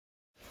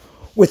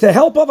With the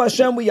help of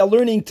Hashem, we are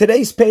learning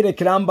today's Perek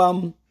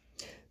Rambam,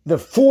 the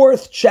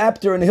fourth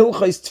chapter in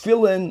Hilchos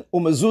Tefillin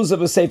Umezuzah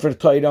v'Sefer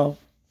Torah.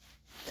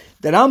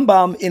 The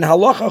Rambam in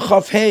Halacha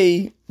Chaf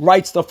Hei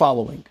writes the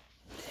following: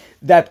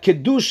 that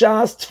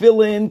Kedushas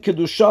Tefillin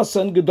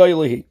Kedushasan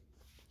Gedoylehi.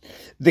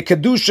 The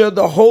Kedusha,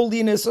 the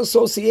holiness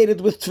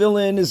associated with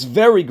Tefillin, is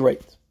very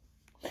great,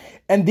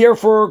 and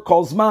therefore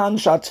calls man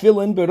shat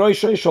Tefillin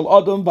beroishay shel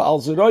adam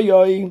va'al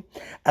zeroyoi.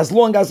 As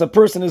long as a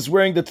person is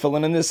wearing the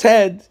Tefillin in his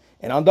head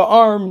and on the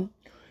arm,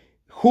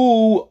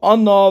 who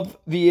anav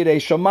v'yirei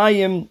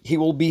shamayim, he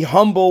will be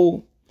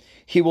humble,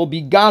 he will be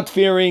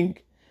God-fearing,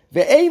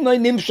 ve'einay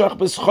nimshach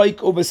b'schaik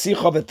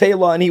u'b'sicha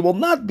v'teila, and he will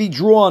not be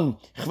drawn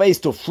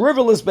to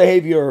frivolous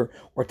behavior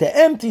or to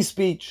empty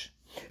speech,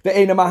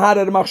 ve'einay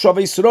maharer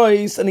machshavos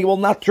rois, and he will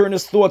not turn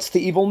his thoughts to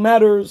evil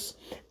matters,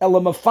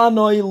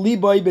 elamafanoi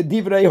liboy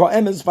b'divrei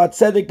ha'emes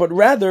v'tzedek, but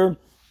rather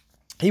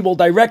he will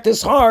direct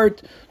his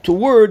heart to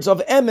words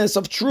of emes,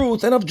 of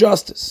truth and of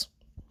justice.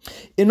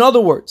 In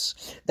other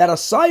words, that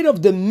aside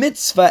of the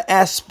mitzvah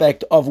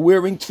aspect of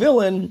wearing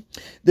tefillin,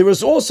 there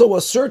is also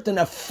a certain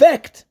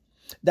effect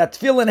that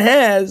tefillin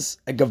has,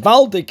 a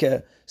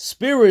gewaldige,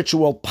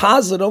 spiritual,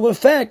 positive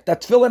effect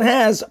that tefillin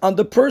has on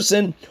the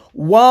person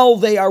while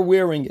they are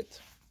wearing it.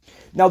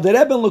 Now, the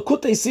Rebbe in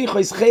Likutei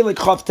Sichos Chelik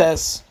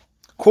Chavtes,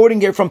 quoting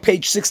here from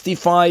page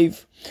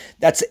 65,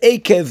 that's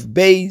Ekev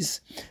Beis,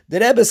 the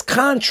Rebbe is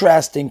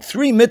contrasting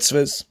three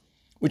mitzvahs,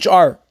 which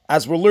are,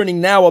 as we're learning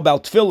now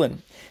about tefillin,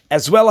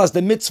 as well as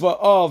the mitzvah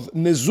of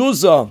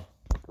mezuzah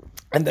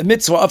and the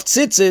mitzvah of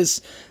tzitzis,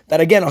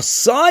 that again,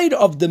 aside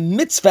of the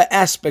mitzvah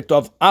aspect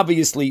of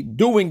obviously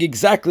doing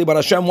exactly what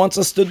Hashem wants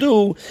us to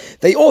do,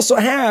 they also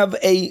have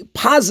a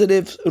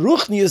positive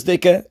ruchnius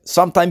dike,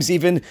 sometimes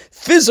even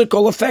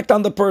physical effect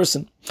on the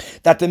person.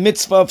 That the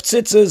mitzvah of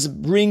tzitzis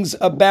brings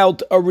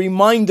about a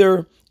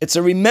reminder, it's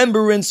a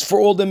remembrance for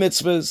all the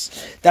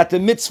mitzvahs. That the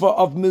mitzvah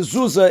of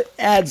mezuzah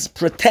adds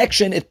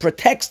protection, it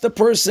protects the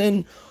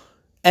person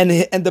and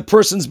the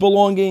person's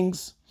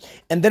belongings.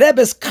 And the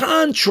Rebbe is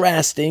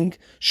contrasting,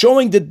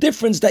 showing the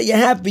difference that you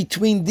have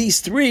between these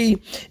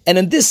three. And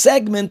in this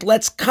segment,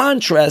 let's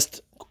contrast,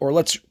 or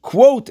let's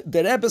quote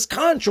the Rebbe's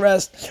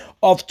contrast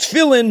of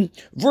tefillin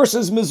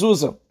versus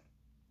mezuzah.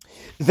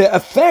 The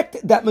effect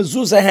that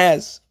mezuzah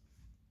has,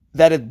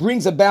 that it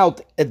brings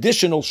about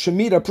additional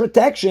shemitah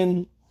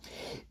protection,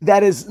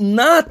 that is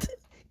not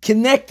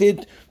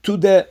connected to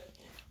the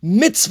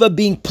mitzvah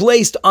being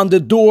placed on the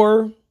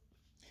door.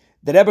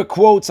 The Rebbe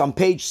quotes on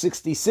page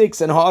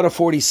 66 and Ha'ara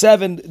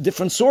 47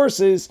 different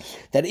sources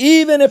that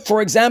even if,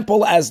 for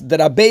example, as the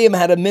Rabbeim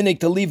had a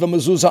minhag to leave a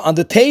mezuzah on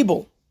the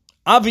table,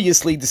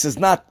 obviously this is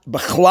not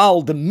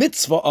b'chlal the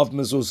mitzvah of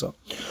mezuzah,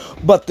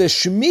 but the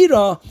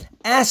shmira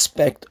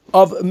aspect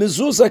of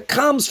mezuzah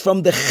comes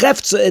from the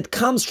chefza, it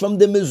comes from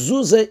the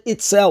mezuzah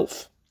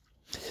itself.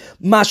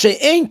 Mashe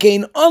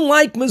Enkein,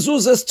 unlike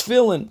mezuzah's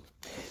tefillin,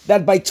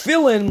 that by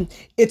tefillin,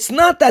 it's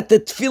not that the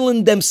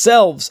tefillin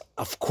themselves,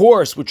 of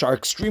course, which are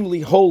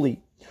extremely holy,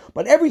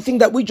 but everything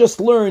that we just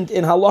learned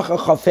in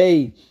Halacha Chaf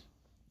Hei,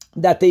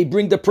 that they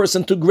bring the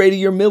person to greater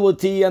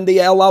humility and they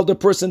allow the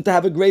person to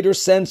have a greater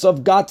sense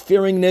of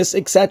God-fearingness,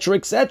 etc.,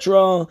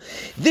 etc.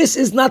 This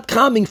is not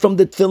coming from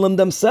the tefillin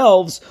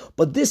themselves,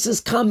 but this is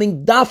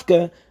coming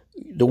dafka,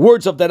 the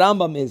words of the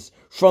Rambam is,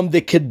 from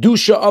the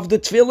kedusha of the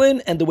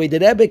tefillin, and the way the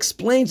Rebbe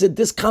explains it,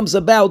 this comes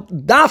about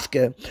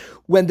dafka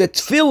when the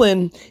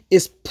tefillin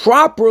is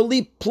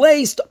properly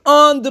placed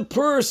on the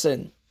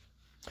person,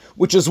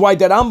 which is why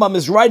the Rambam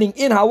is writing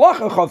in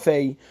Halacha Chaf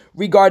Hei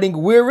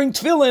regarding wearing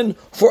tefillin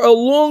for a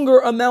longer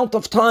amount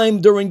of time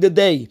during the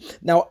day.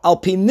 Now, Al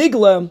Pi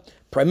Nigla,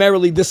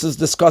 primarily this is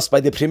discussed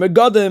by the Pri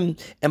Megadim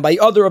and by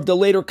other of the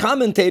later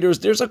commentators,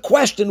 there's a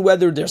question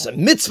whether there's a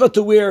mitzvah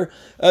to wear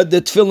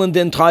the tefillin the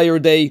entire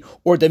day,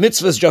 or the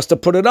mitzvah is just to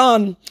put it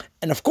on.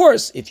 And of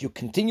course, if you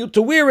continue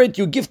to wear it,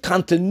 you give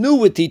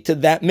continuity to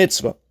that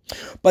mitzvah.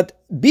 But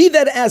be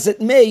that as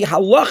it may,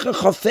 Halacha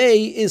Chaf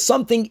Hei is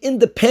something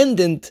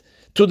independent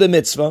to the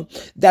mitzvah,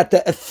 that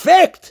the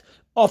effect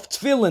of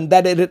tefillin,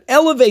 that it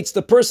elevates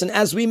the person,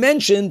 as we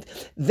mentioned,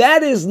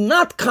 that is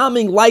not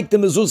coming like the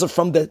mezuzah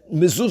from the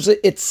mezuzah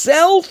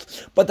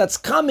itself, but that's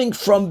coming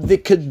from the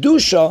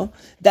kedusha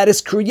that is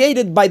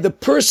created by the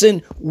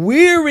person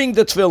wearing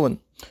the tefillin.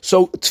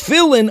 So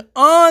tefillin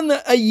on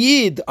a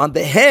yid, on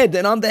the head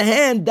and on the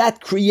hand,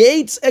 that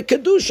creates a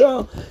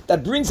kedusha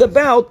that brings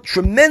about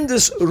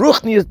tremendous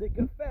ruchnias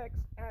effects,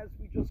 as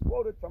we just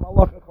quoted from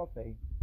Halacha Chaf Hei.